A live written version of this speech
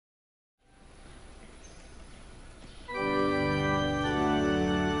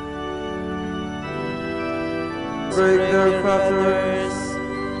break their fetters.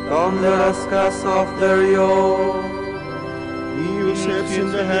 Come, let us cast off their yoke. He who sits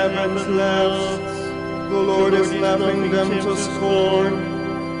in the heavens laughs. The Lord is laughing them to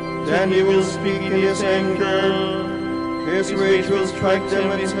scorn. Then he will speak in his anger. His rage will strike them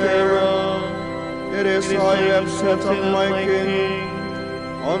with terror. It is I who have set up my King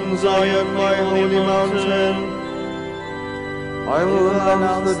on Zion, my holy mountain. I will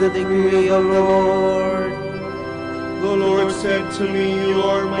announce the decree of the Lord. The Lord said to me, You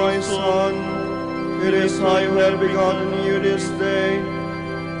are my son. It is I who have begotten you this day.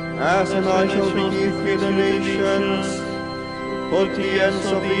 Ask and I shall give you the nations. Put the ends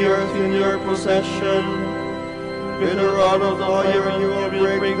of the earth in your possession. With a rod of fire you will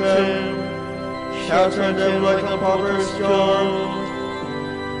break them. Shatter them like a potter's jar.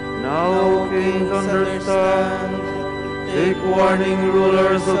 Now, O kings, understand. Take warning,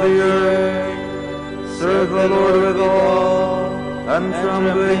 rulers of the earth. Serve the Lord with awe, and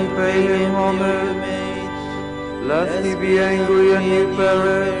trembling pay him homage. Lest he be angry and you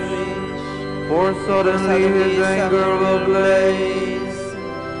perish, for suddenly his anger will blaze.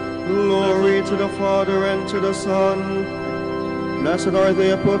 Glory to the Father and to the Son. Blessed are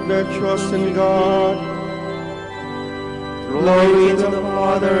they who put their trust in God. Glory to the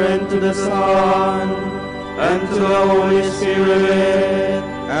Father and to the Son, and to the Holy Spirit.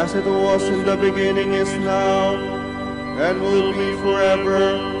 As it was in the beginning, is now, and will be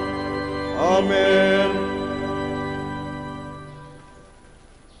forever. Amen.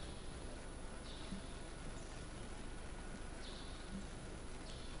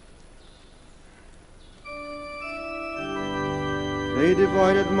 They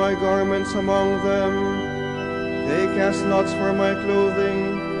divided my garments among them. They cast lots for my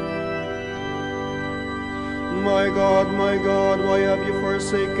clothing. My God, why have you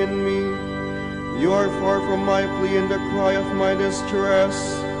forsaken me? You are far from my plea and the cry of my distress.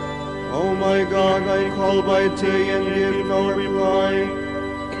 Oh my God, I call by day and give no reply.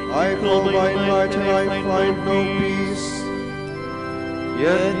 I call by night and I find no peace.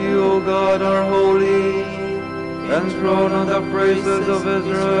 Yet you, O God, are holy, enthroned on the praises of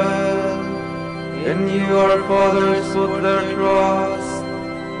Israel. In you our fathers put their trust.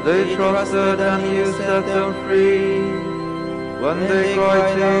 They trusted and you set them free. When they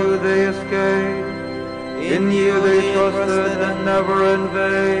cried to you, they escaped. In you they trusted and never in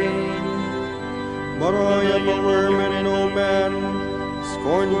vain. But I am a worm and no man,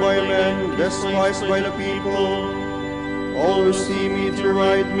 scorned by men, despised by the people. All who see me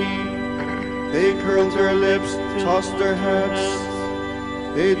deride me. They curl their lips, toss their heads.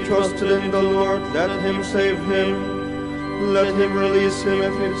 They trusted in the Lord, let him save him. Let him release him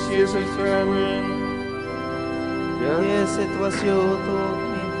if he is a friend. Yes, it was you who took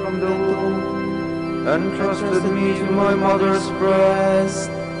me from the womb, and trusted me to my mother's breast.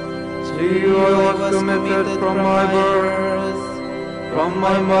 To you I was committed from my birth. From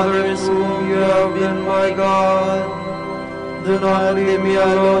my mother's womb you have been my God. Do not leave me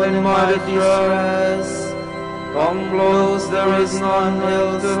alone in my distress. Come close, there is none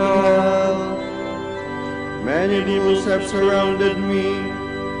else to help. Many demons have surrounded me.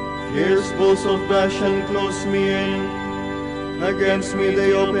 Fierce bulls of Bashan close me in. Against me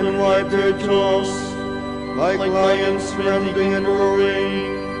they open wide their jaws, like lions rending and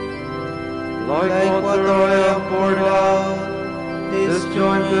roaring. Like water I am poured out,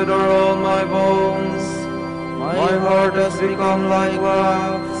 disjointed are all my bones. My heart has become like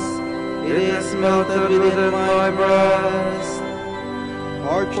wax, it is melted within my breast.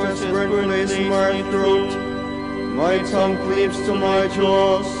 Parched as burnt place in my throat, my tongue cleaves to my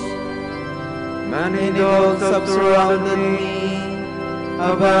jaws. Many dogs have surrounded me,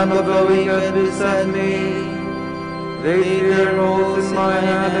 a band of the wicked beset me. They tear holes in my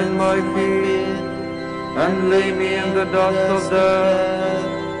hand and my feet, and lay me in the dust of death.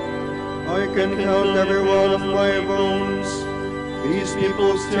 I can count every one of my bones. These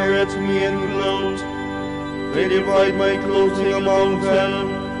people stare at me and gloat. They divide my clothing among them.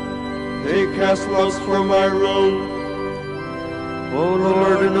 They cast lots for my robe. O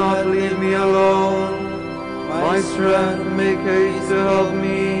Lord, do not leave me alone. My strength, make haste to help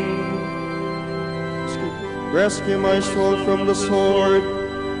me. Rescue my soul from the sword,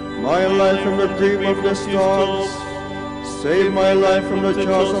 my life from the grip of the dogs. Save my life from the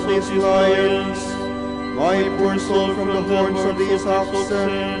jaws of these lions, my poor soul from the horns of these oxen.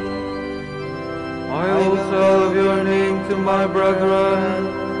 I will tell of your name to my brethren,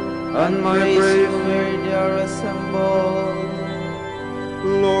 and my praise where they are assembled.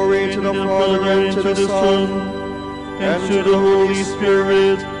 Glory to the Father and to the Son and to the Holy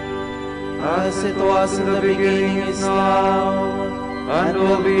Spirit, as it was in the beginning, is now, and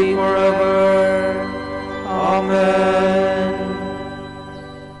will be forever. Amen.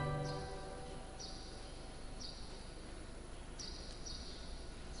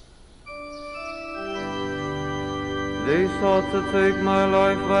 They sought to take my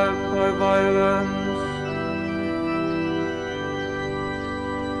life back by violence.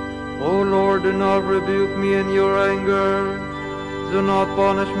 O Lord, do not rebuke me in your anger. Do not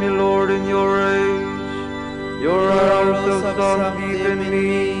punish me, Lord, in your rage. Your arrows have sunk deep in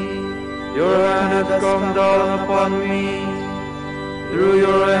me. Your hand has come down upon me. Through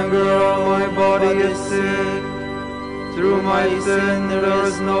your anger all my body is sick. Through my sin there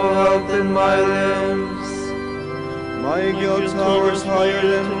is no health in my limbs. My guilt towers higher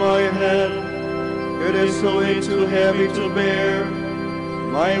than my head. It is so way too heavy to bear.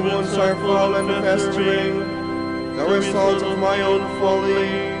 My wounds are full and festering, the result of my own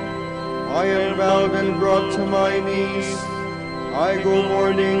folly. I am bowed and brought to my knees. I go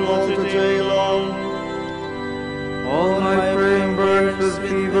mourning all the day long. All my frame burns with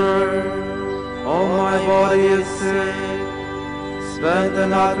fever. All my body is sick. Spent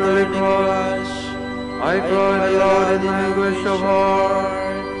and utterly crushed, I cried aloud in anguish of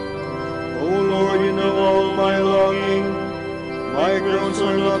heart. O Lord, you know all my longing. My groans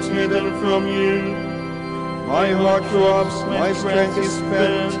are not hidden from you. My heart throbs, my strength is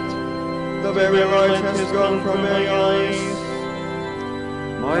spent. The very light has gone from my eyes.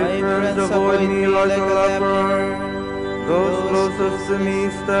 My friends avoid me like a leper. Those closest to me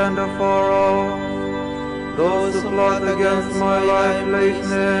stand afar off. Those who plot against my life lay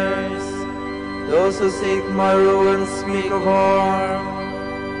snares. Those who seek my ruin speak of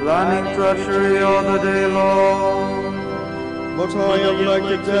harm, planning treachery all the day long. But I am like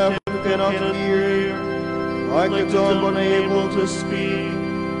the deaf who cannot hear, like the dumb unable to speak.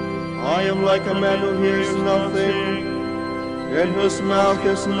 I am like a man who hears nothing, in whose mouth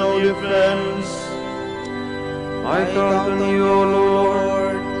is no defense. I count on you, O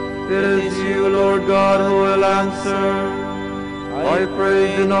Lord. It is you, Lord God, who will answer. I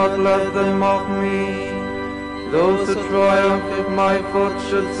pray, do not let them mock me. Those who triumph if my foot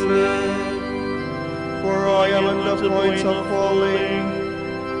should slip. For I am on the point of falling,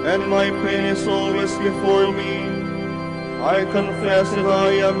 and my pain is always before me. I confess that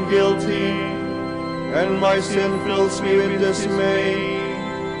I am guilty, and my sin fills me with dismay.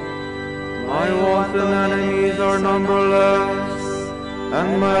 My wanton enemies are numberless,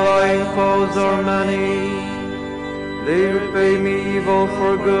 and my lying foes are many. They repay me evil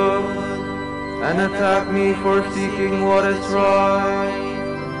for good, and attack me for seeking what is right.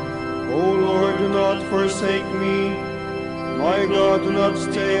 O Lord, do not forsake me. My God, do not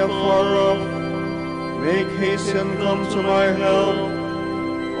stay afar off. Make haste and come to my help.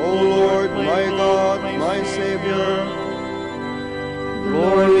 O Lord, my God, my Savior.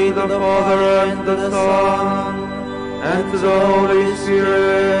 Glory to the Father and to the Son, and to the Holy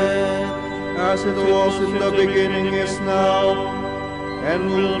Spirit, as it was in the beginning, is now, and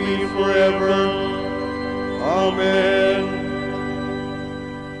will be forever. Amen.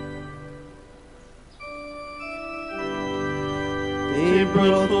 They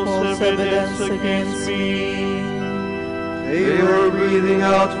brought false evidence against me. They were breathing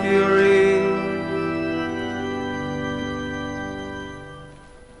out fury.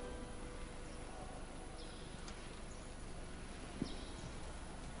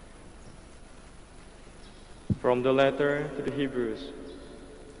 From the letter to the Hebrews.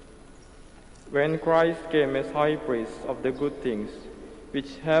 When Christ came as high priest of the good things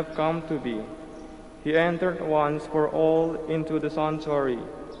which have come to be, he entered once for all into the sanctuary,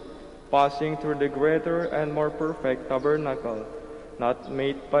 passing through the greater and more perfect tabernacle, not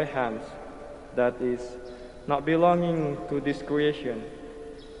made by hands, that is, not belonging to this creation.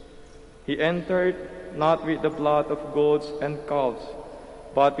 He entered not with the blood of goats and calves,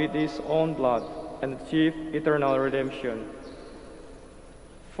 but with his own blood, and achieved eternal redemption.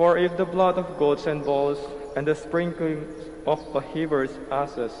 For if the blood of goats and bulls and the sprinkling of a heifer's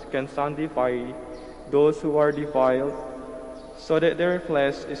ashes can sanctify those who are defiled, so that their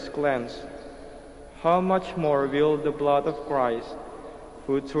flesh is cleansed, how much more will the blood of Christ,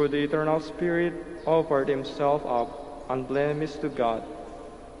 who through the eternal Spirit offered himself up unblemished to God,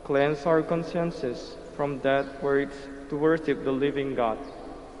 cleanse our consciences from dead works to worship the living God.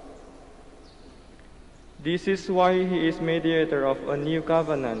 This is why he is mediator of a new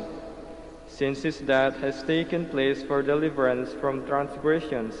covenant, since his death has taken place for deliverance from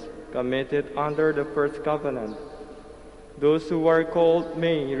transgressions committed under the first covenant. Those who are called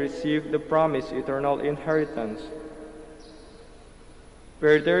may receive the promised eternal inheritance.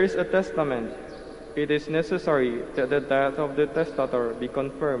 Where there is a testament, it is necessary that the death of the testator be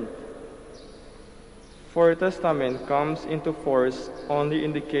confirmed. For a testament comes into force only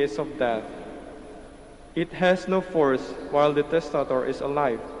in the case of death. It has no force while the testator is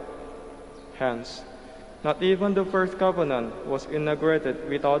alive. Hence, not even the first covenant was inaugurated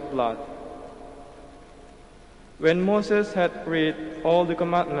without blood. When Moses had read all the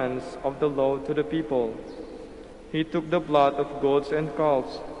commandments of the law to the people, he took the blood of goats and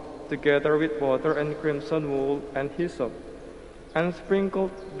calves, together with water and crimson wool and hyssop, and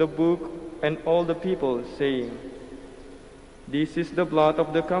sprinkled the book and all the people, saying, "This is the blood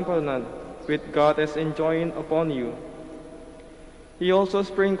of the covenant which God has enjoined upon you." He also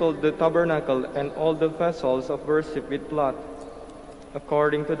sprinkled the tabernacle and all the vessels of worship with blood.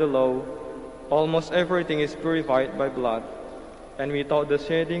 According to the law, almost everything is purified by blood, and without the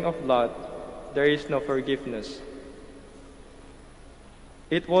shedding of blood, there is no forgiveness.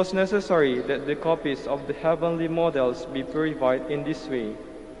 It was necessary that the copies of the heavenly models be purified in this way,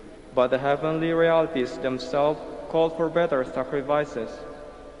 but the heavenly realities themselves called for better sacrifices.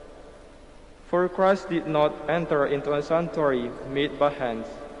 For Christ did not enter into a sanctuary made by hands,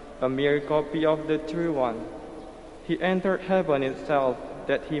 a mere copy of the true one. He entered heaven itself,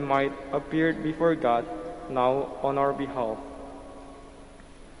 that he might appear before God now on our behalf.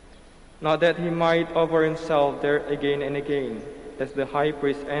 Not that he might offer himself there again and again, as the high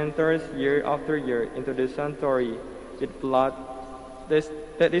priest enters year after year into the sanctuary with blood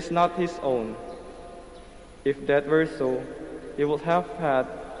that is not his own. If that were so, he would have had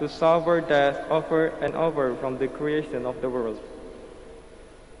to suffer death over and over from the creation of the world.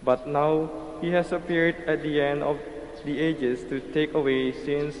 But now he has appeared at the end of the ages to take away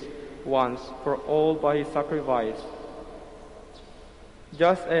sins once for all by his sacrifice.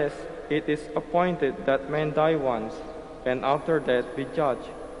 Just as it is appointed that men die once, and after that be judged,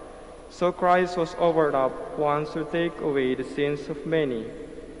 so Christ was offered up once to take away the sins of many.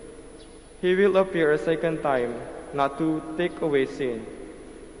 He will appear a second time, not to take away sin,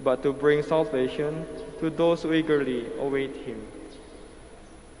 but to bring salvation to those who eagerly await him.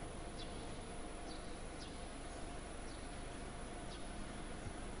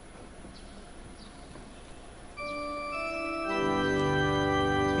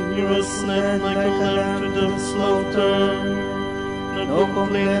 He was led like a lamb to the slaughter. No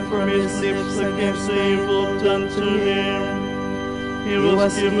complaint from his lips against the evil done to him. He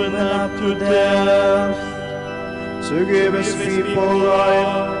was given up to death, to give his people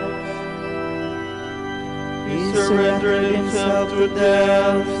life. He surrendered himself to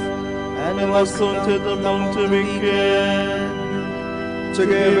death, and was counted among the wicked, to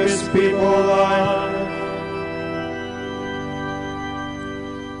give his people life.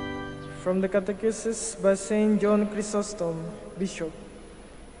 From the Catechesis by St. John Chrysostom, Bishop.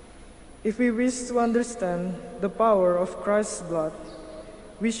 If we wish to understand the power of Christ's blood,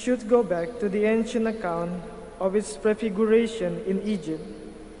 we should go back to the ancient account of its prefiguration in Egypt.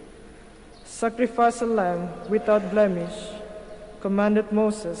 "Sacrifice a lamb without blemish," commanded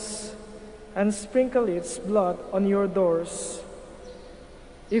Moses, "and sprinkle its blood on your doors."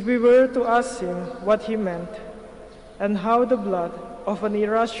 If we were to ask him what he meant, and how the blood of an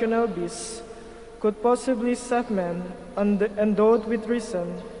irrational beast could possibly save man endowed with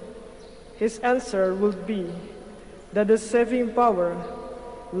reason, his answer would be that the saving power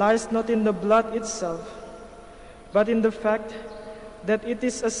lies not in the blood itself, but in the fact that it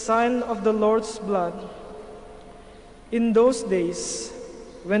is a sign of the Lord's blood. In those days,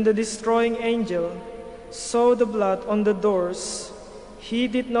 when the destroying angel saw the blood on the doors, he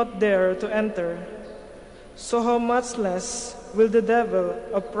did not dare to enter. So how much less will the devil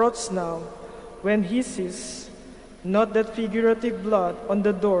approach now, when he sees not that figurative blood on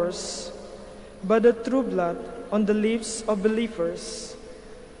the doors, but the true blood on the lips of believers,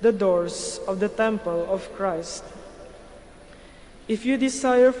 the doors of the temple of Christ? If you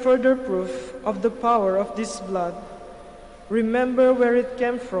desire further proof of the power of this blood, remember where it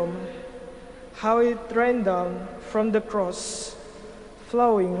came from, how it ran down from the cross,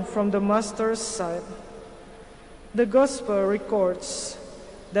 flowing from the Master's side. The Gospel records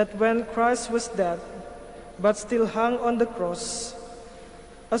that when Christ was dead, but still hung on the cross,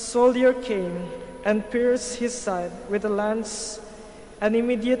 a soldier came and pierced his side with a lance, and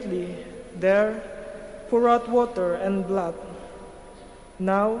immediately there poured out water and blood.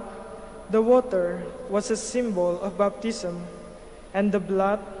 Now, the water was a symbol of baptism, and the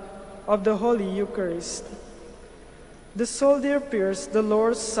blood of the Holy Eucharist. The soldier pierced the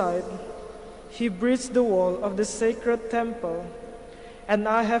Lord's side. He breached the wall of the sacred temple, and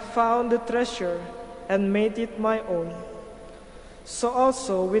I have found the treasure and made it my own. So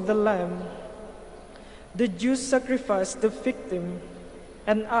also with the Lamb, the Jews sacrificed the victim,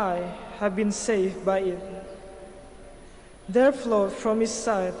 and I have been saved by it. There flowed from his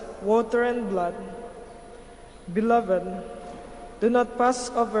side water and blood. Beloved, do not pass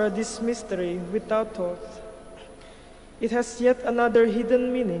over this mystery without thought. It has yet another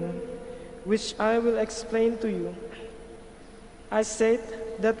hidden meaning, which I will explain to you. I said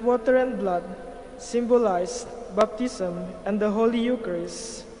that water and blood symbolize baptism and the Holy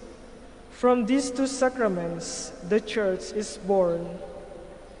Eucharist. From these two sacraments, the Church is born.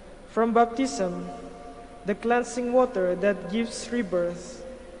 From baptism, the cleansing water that gives rebirth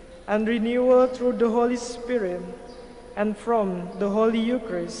and renewal through the Holy Spirit, and from the Holy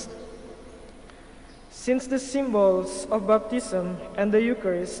Eucharist. Since the symbols of baptism and the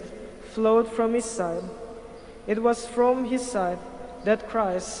Eucharist flowed from his side, it was from his side that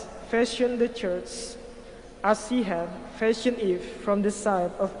Christ fashioned the Church, as he had fashioned Eve from the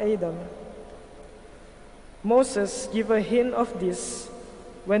side of Adam. Moses gives a hint of this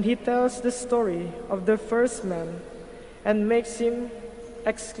when he tells the story of the first man and makes him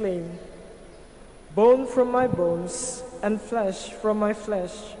exclaim, "Bone from my bones and flesh from my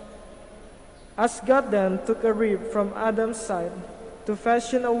flesh." As God then took a rib from Adam's side to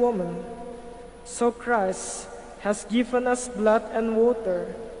fashion a woman, so Christ has given us blood and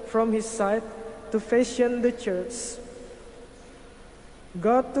water from his side to fashion the Church.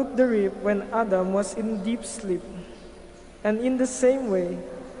 God took the rib when Adam was in deep sleep, and in the same way,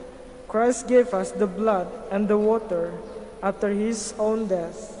 Christ gave us the blood and the water after his own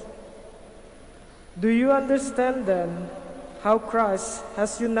death. Do you understand then how Christ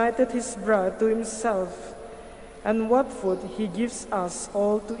has united his bride to himself, and what food he gives us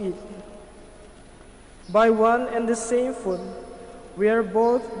all to eat? By one and the same food, we are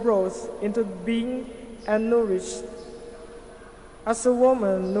both brought into being and nourished. As a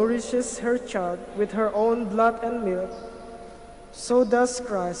woman nourishes her child with her own blood and milk, so does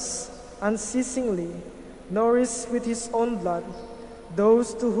Christ unceasingly nourish with his own blood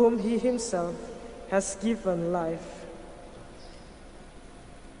those to whom he himself has given life.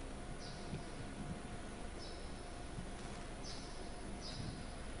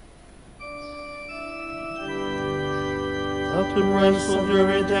 The price of your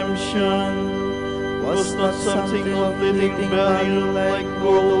redemption was not something of fleeting value like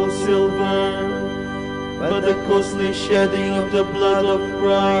gold or silver, but the costly shedding of the blood of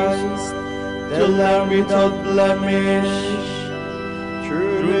Christ, the Lamb without blemish.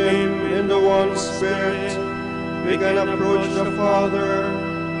 Through him, in the one Spirit, we can approach the Father.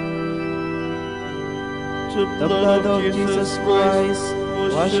 The blood of Jesus Christ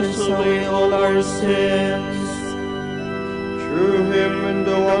washes away all our sins. Through him and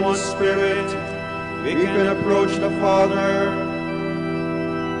the one Spirit, we can approach the Father.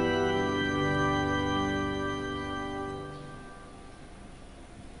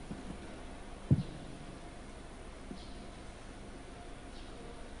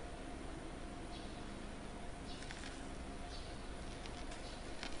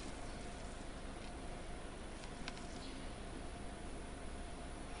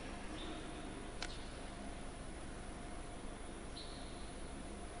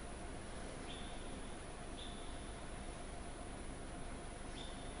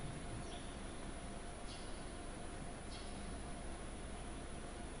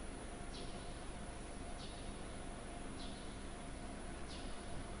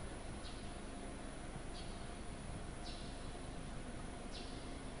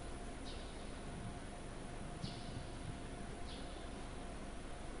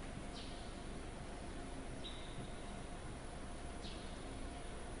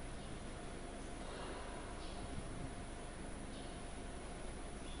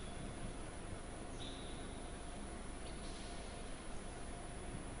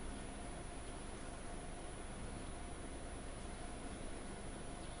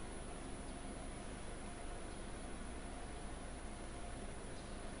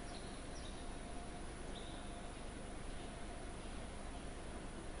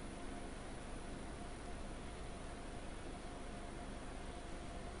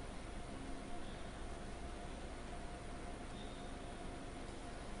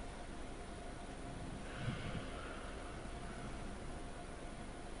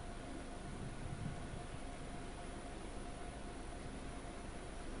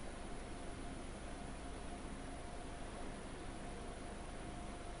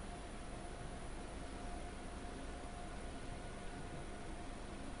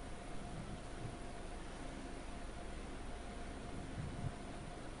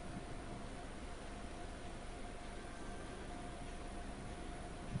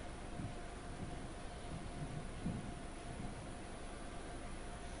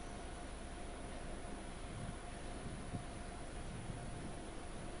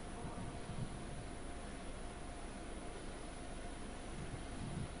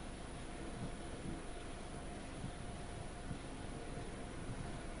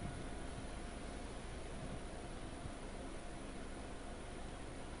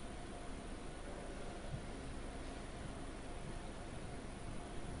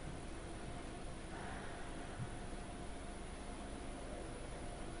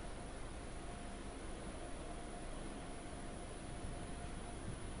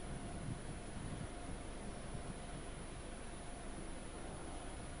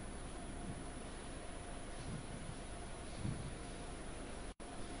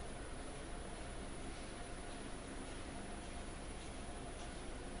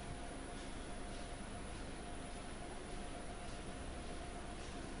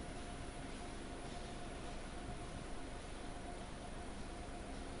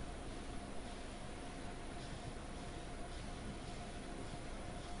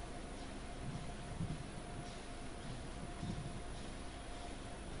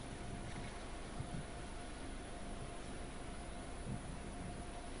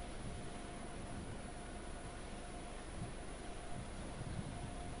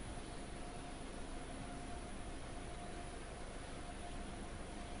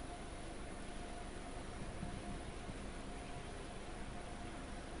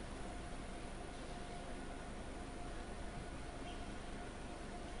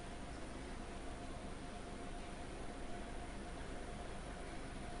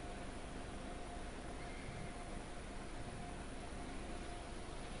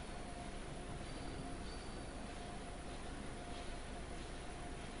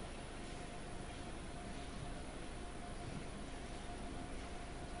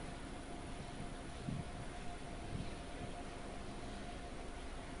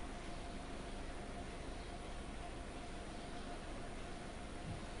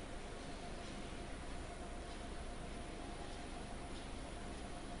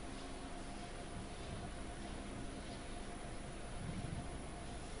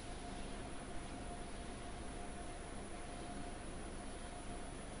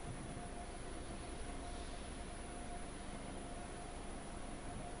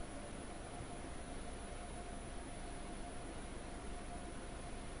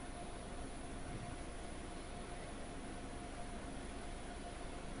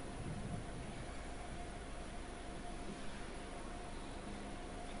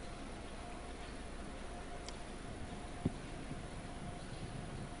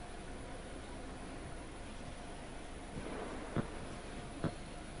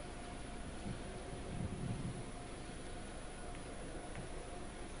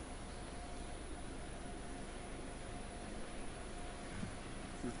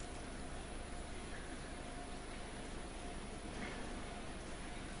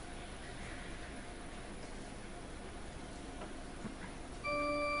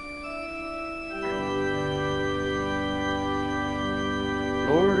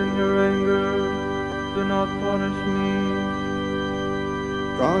 do not punish me.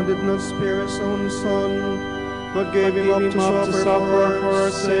 God did not spare his own Son, but gave him up to suffer for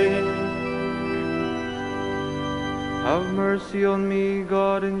our sake. Have mercy on me,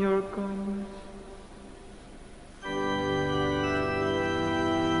 God, in your kindness.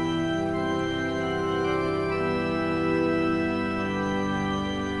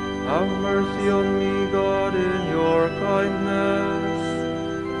 Have mercy on me, God, in your kindness.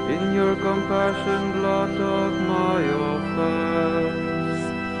 In your compassion, blot out my offense.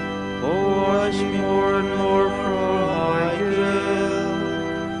 Oh, wash me more and more from my guilt,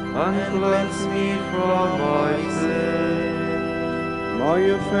 and cleanse me from my sin. My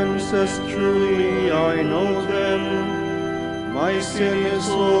offenses truly I know them, my sin is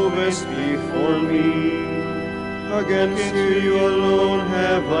always before me. Against you alone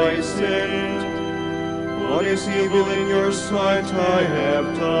have I sinned. What is evil in your sight I have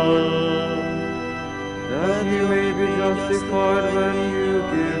done, that you may be justified when you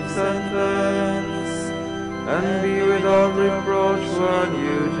give sentence, and be without reproach when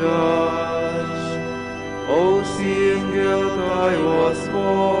you judge. O seeing guilt I was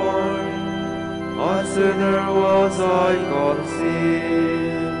born, a sinner was I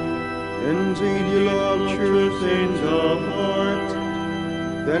conceived. Indeed you love truth in the heart,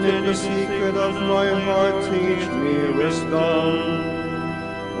 then in the secret of my heart teach me wisdom.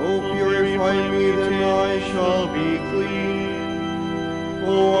 O purify me, then I shall be clean. O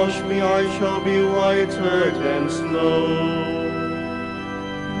wash me, I shall be whiter than snow.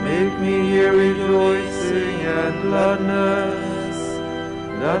 Make me hear rejoicing and gladness,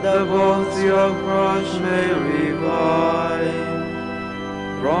 that the bones you have crushed may revive.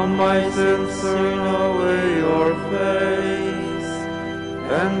 From my sins turn away your face,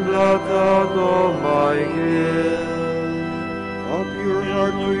 and blot out all my guilt. A pure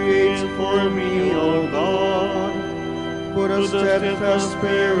heart create for me, O God. Put a steadfast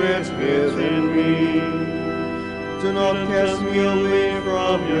spirit within me. Do not cast me away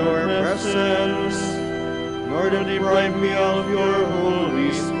from your presence, nor deprive me of your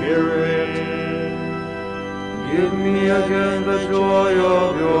Holy Spirit. Give me again the joy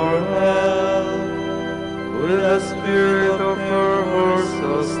of your help, with the spirit of fervor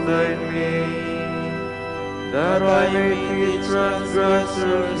sustain me, that I may teach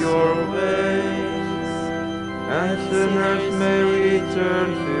transgressors your ways, and sinners may return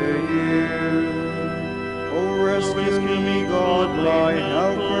to you. O rescue me, God, my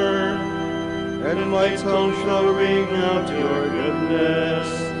helper, and my tongue shall ring out your goodness.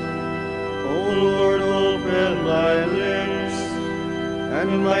 O Lord, open my lips, and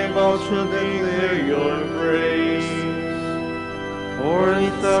my mouth shall declare your praise. For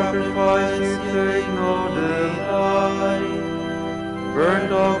in sacrifice you take no delight,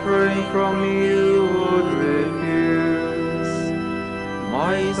 burnt offering from me you would refuse.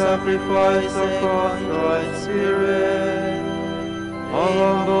 My sacrifice a contrite spirit, a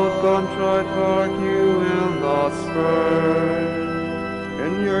humble contrite heart you will not spurn.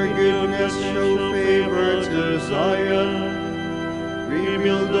 In your goodness show favor to Zion,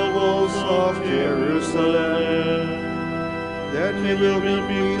 rebuild the walls of Jerusalem. Then you will be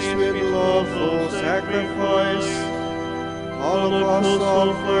pleased with lawful sacrifice, holocaust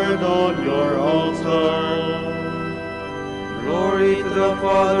offered on your altar. Glory to the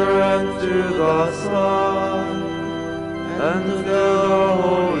Father and to the Son, and to the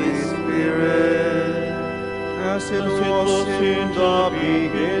Holy Spirit, as it was in the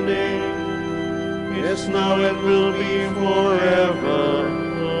beginning, is now and will be forever.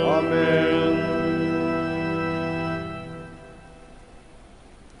 Amen.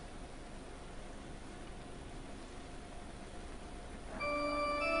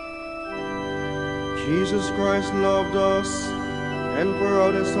 Jesus Christ loved us and poured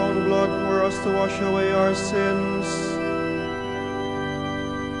out his own blood for us to wash away our sins.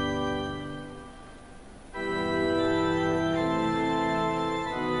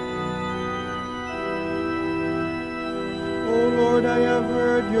 Lord, I have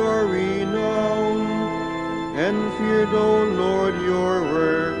heard your renown, and feared, O Lord, your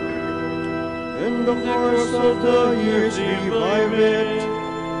work. In the course of the years revive it,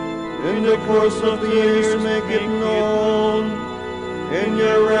 in the course of the years make it known, in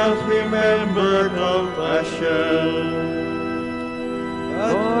your wrath remember compassion.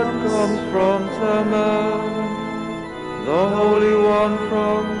 God comes from Teman, the Holy One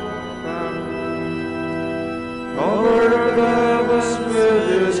from cover the heavens with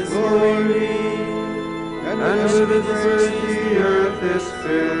his glory, and with his praise the earth is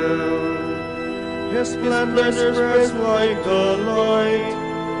filled. His splendor spreads like the light,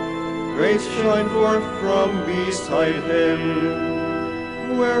 Grace shine forth from beside him.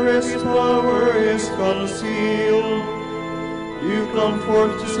 Where his power is concealed, you come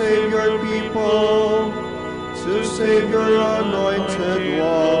forth to save your people, to save your anointed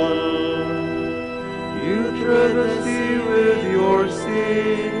one. You tread the sea with your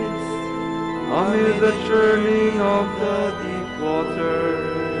seas, amid the churning of the deep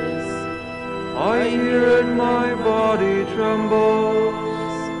waters. I hear and my body trembles,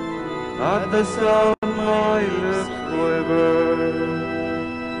 at the sound my lips quiver.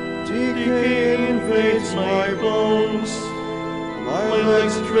 Decay invades my bones, my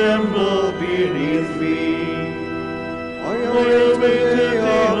legs tremble beneath me. I await the day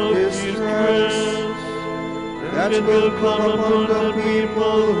of distress that will come upon the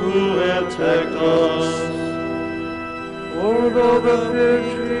people who attack us. For though the fig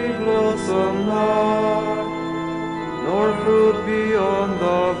tree blossom not, nor fruit be on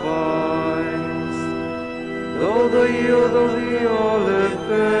the vines, though the yield of the olive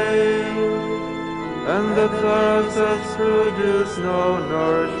fail, and the terraces produce no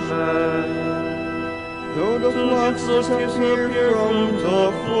nourishment, Though the flocks disappear from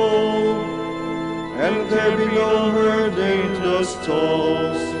the fold, and there be no herd in the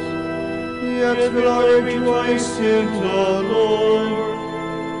stalls, yet will I rejoice in the Lord,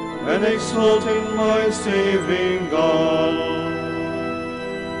 and exult in my saving God.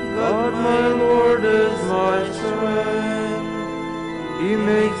 God my Lord is my strength, He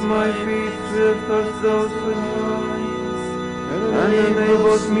makes my feet swift as those swings, and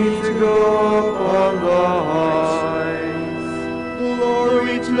enables me to go up on the heights.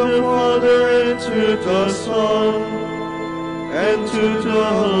 Glory to the Father, and to the Son, and to the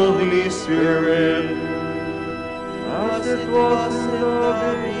Holy Spirit, As it was in the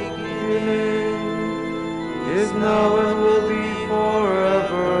beginning, is now and will be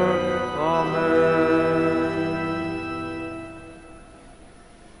forever. Amen.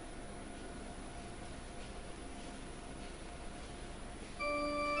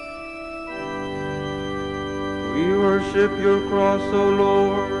 We worship your cross, O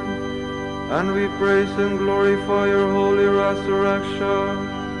Lord, and we praise and glorify your holy resurrection.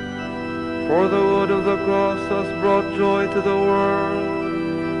 For the wood of the cross has brought joy to the world.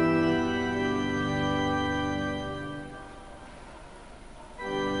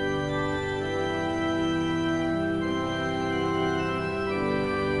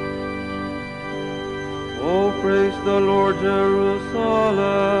 Oh, praise the Lord, Jerusalem.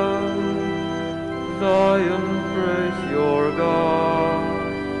 Zion, praise your God.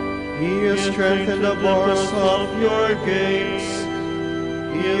 He has strengthened the bars of your gates.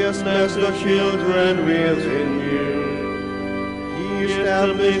 He has blessed the children within you. He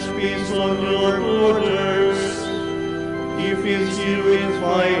established peace on your borders. He feeds you with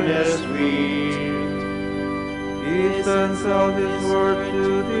finest wheat. He sends out his word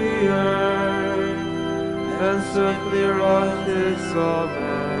to the earth, and swiftly runs his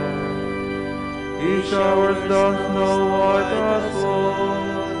command. He showers down snow white as wool.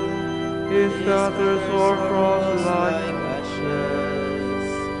 He scatters hoarfrost like ashes.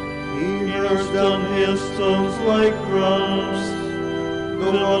 He throws down hailstones like crumbs.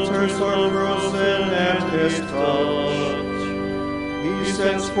 The waters are frozen at his touch. He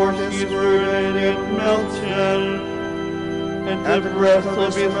sends forth his word and it melts them. At the breath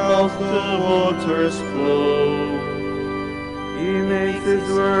of his mouth the waters flow. He makes his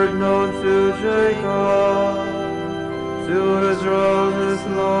word known to Jacob, to Israel his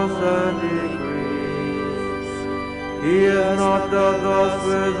laws and decrees. He has not dealt thus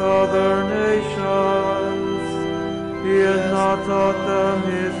with other nations, he has not taught them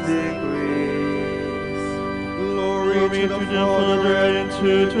his decrees. Glory to the Father, and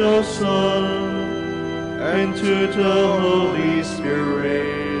to the Son, and to the Holy Spirit,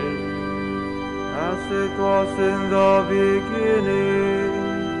 as it was in the beginning,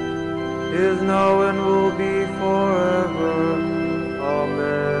 is now and will be forever.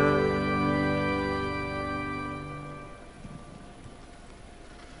 Amen.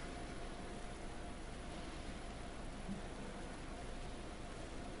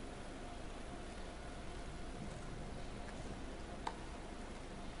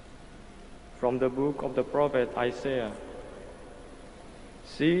 From the book of the prophet Isaiah.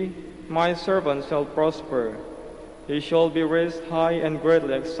 See, my servant shall prosper. He shall be raised high and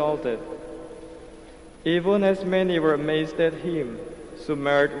greatly exalted. Even as many were amazed at him, so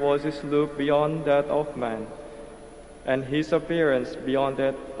merit was his look beyond that of man, and his appearance beyond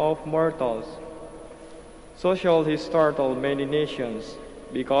that of mortals. So shall he startle many nations.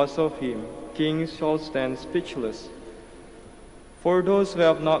 Because of him, kings shall stand speechless. For those who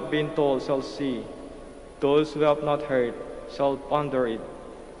have not been told shall see, those who have not heard shall ponder it.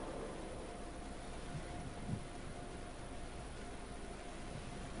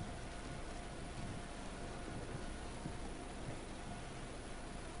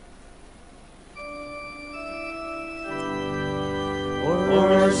 For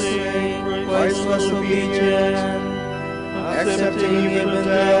our sake, Christ was obedient, accepting even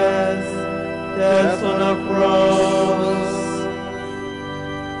death, death on a cross.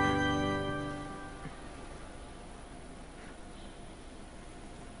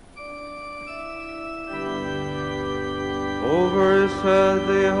 Over his head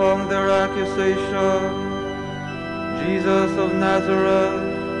they hung their accusation, Jesus of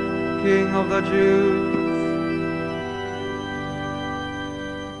Nazareth, King of the Jews.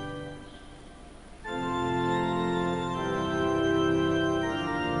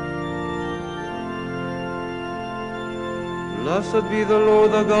 Blessed be the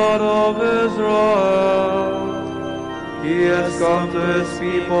Lord, the God of Israel. He has come to his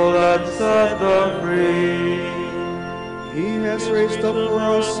people and set them free. He has raised up for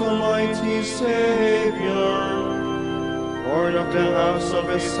us a mighty Savior, born of the house of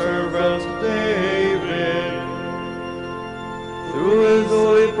his servant David. Through his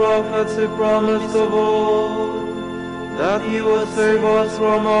holy prophets he promised of old that he would save us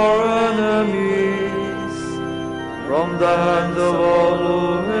from our enemies, from the hand of all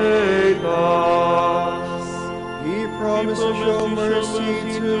who hate us. He promised to show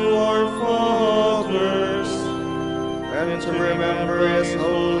mercy to our fathers, and to remember his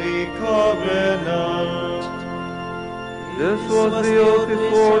holy covenant. This was the oath he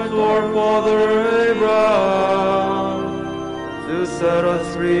swore to our father Abraham, to set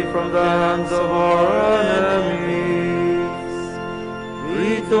us free from the hands of our enemies,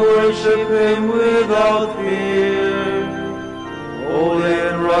 free to worship him without fear, holy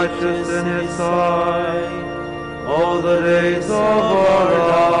and righteous in his sight, all the days of our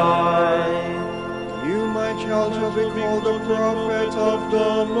life. You, my child, shall be called the prophet of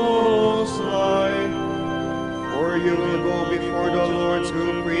the Most High, for you will go before the Lord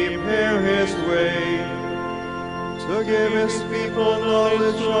to prepare his way, to give his people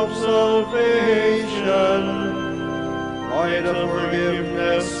knowledge of salvation by the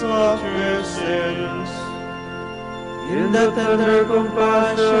forgiveness of their sins. In the tender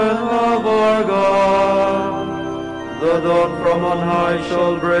compassion of our God, the dawn from on high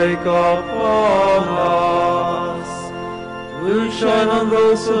shall break upon us, will shine on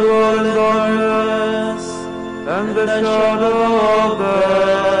those who dwell in darkness and the shadow of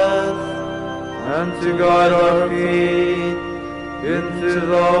death, and to guide our feet into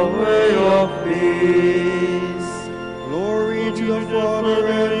the way of peace. Glory to the Father,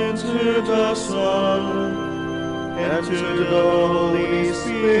 and to the Son, and to the Holy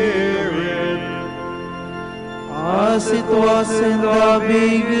Spirit, as it was in the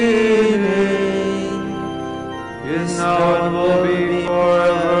beginning, is now and will be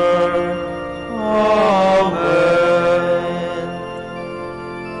forever. Amen.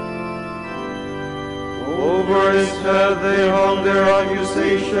 Over his head they hung their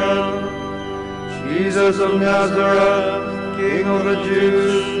accusation, Jesus of Nazareth, King of the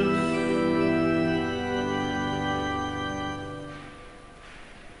Jews.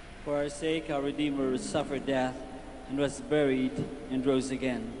 For our sake, our Redeemer suffered death and was buried and rose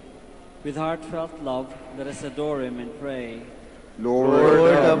again. With heartfelt love, let us adore him and pray.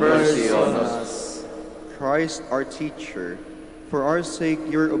 Lord, have mercy on us. Christ, our teacher, for our sake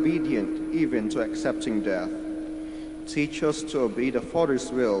you are obedient even to accepting death. Teach us to obey the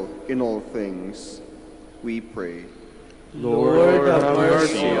Father's will in all things, we pray. Lord, have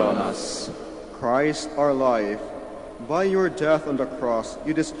mercy on us. Christ, our life, by your death on the cross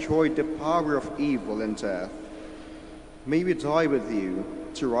you destroyed the power of evil and death. May we die with you,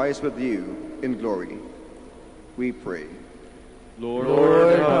 to rise with you in glory, we pray.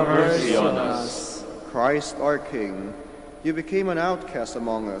 Lord, have mercy on us. Christ, our King, you became an outcast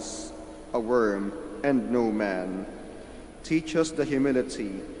among us, a worm and no man. Teach us the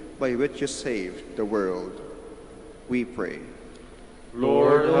humility by which you saved the world, we pray.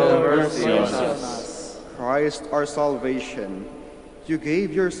 Lord, have mercy on us. Christ, our salvation, you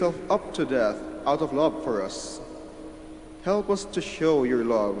gave yourself up to death out of love for us. Help us to show your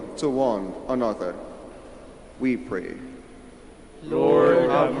love to one another, we pray. Lord,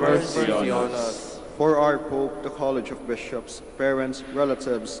 have mercy on us. For our Pope, the College of Bishops, parents,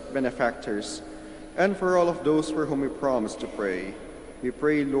 relatives, benefactors, and for all of those for whom we promise to pray, we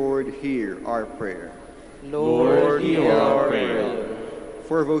pray, Lord, hear our prayer. Lord, hear our prayer.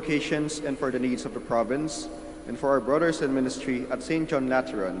 For vocations and for the needs of the province, and for our brothers in ministry at St. John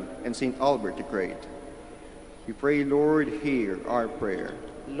Lateran and St. Albert the Great. We pray, Lord, hear our prayer.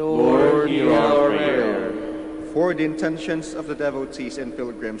 Lord, hear our prayer. For the intentions of the devotees and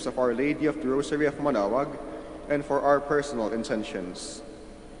pilgrims of Our Lady of the Rosary of Manaoag, and for our personal intentions.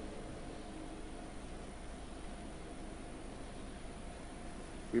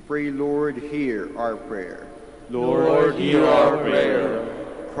 We pray, Lord, hear our prayer. Lord, hear our prayer.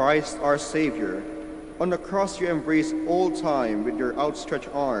 Christ our Savior, on the cross you embrace all time with your outstretched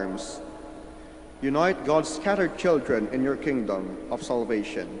arms. Unite God's scattered children in your kingdom of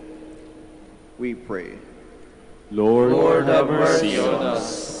salvation. We pray. Lord, have mercy on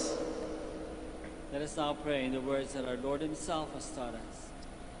us. Let us now pray in the words that our Lord himself has taught us.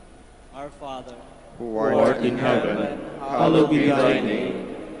 Our Father, Who Who art in heaven, hallowed be thy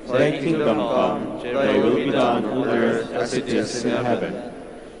name. Thy kingdom come, thy will be done on earth as it is in heaven.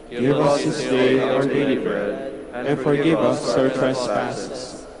 Give us this day our daily bread, and forgive us our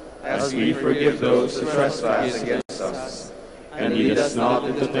trespasses, as we forgive those who trespass against us. And lead us not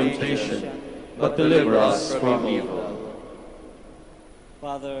into temptation, but deliver us from evil.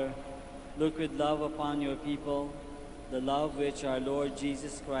 Father, look with love upon your people, the love which our Lord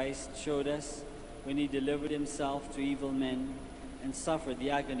Jesus Christ showed us when he delivered himself to evil men and suffered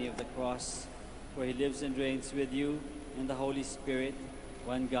the agony of the cross, for he lives and reigns with you in the Holy Spirit,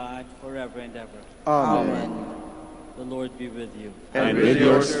 one God, forever and ever. Amen. The Lord be with you. And with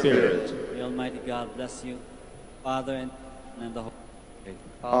your spirit. May Almighty God bless you, Father, and the Holy Spirit.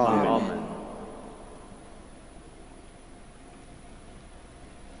 Amen. Amen.